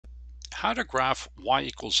How to graph y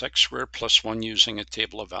equals x squared plus 1 using a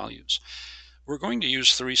table of values. We're going to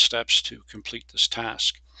use 3 steps to complete this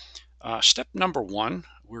task. Step number 1,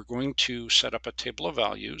 we're going to set up a table of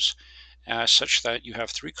values such that you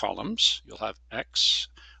have 3 columns. You'll have x,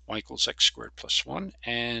 y equals x squared plus 1,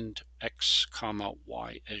 and x comma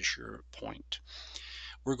y as your point.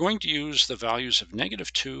 We're going to use the values of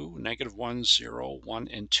 -2, -1, 0, 1,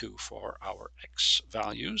 and 2 for our x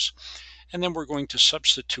values. And then we're going to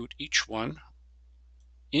substitute each one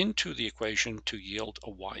into the equation to yield a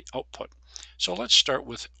y output. So let's start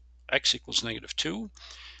with x equals -2.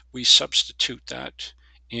 We substitute that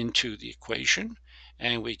into the equation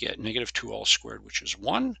and we get -2 all squared, which is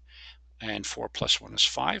 1, and 4 plus 1 is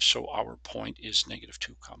 5, so our point is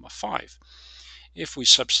 -2 comma 5. If we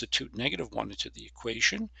substitute -1 into the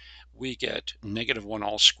equation, we get -1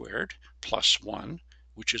 all squared plus 1,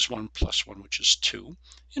 which is 1 plus 1, which is 2,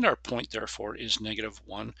 and our point therefore is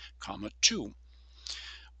 -1 comma 2.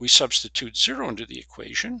 We substitute 0 into the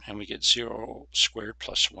equation and we get 0 squared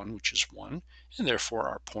plus 1, which is 1, and therefore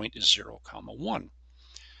our point is 0 comma 1.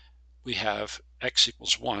 We have x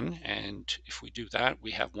equals 1, and if we do that,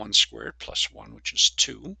 we have 1 squared plus 1, which is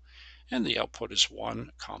 2, and the output is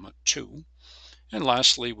 1 comma 2. And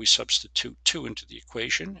lastly, we substitute 2 into the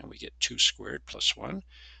equation and we get 2 squared plus 1.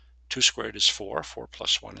 2 squared is 4, 4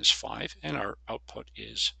 plus 1 is 5, and our output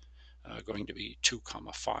is going to be 2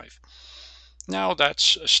 comma 5. Now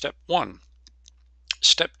that's step 1.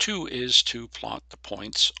 Step 2 is to plot the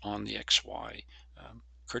points on the xy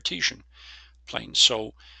Cartesian plane.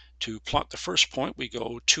 So to plot the first point, we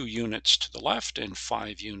go 2 units to the left and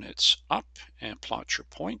 5 units up and plot your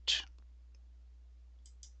point.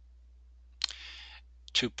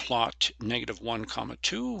 To plot -1 comma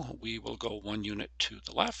 2, we will go 1 unit to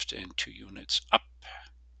the left and 2 units up,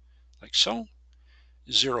 like so.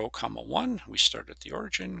 0 comma 1, we start at the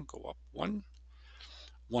origin, go up 1.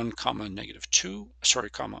 1 comma -2, sorry,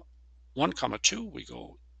 comma 1 comma 2, we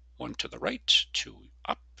go 1 to the right, 2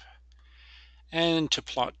 up. And to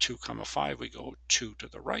plot 2 comma 5, we go 2 to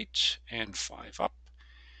the right and 5 up.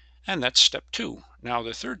 And that's step 2. Now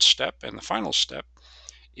the third step and the final step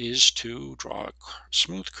is to draw a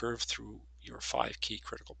smooth curve through your 5 key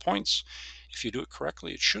critical points. If you do it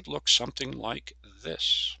correctly, it should look something like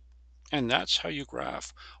this. And that's how you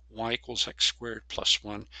graph y equals x squared plus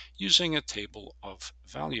 1 using a table of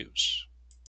values.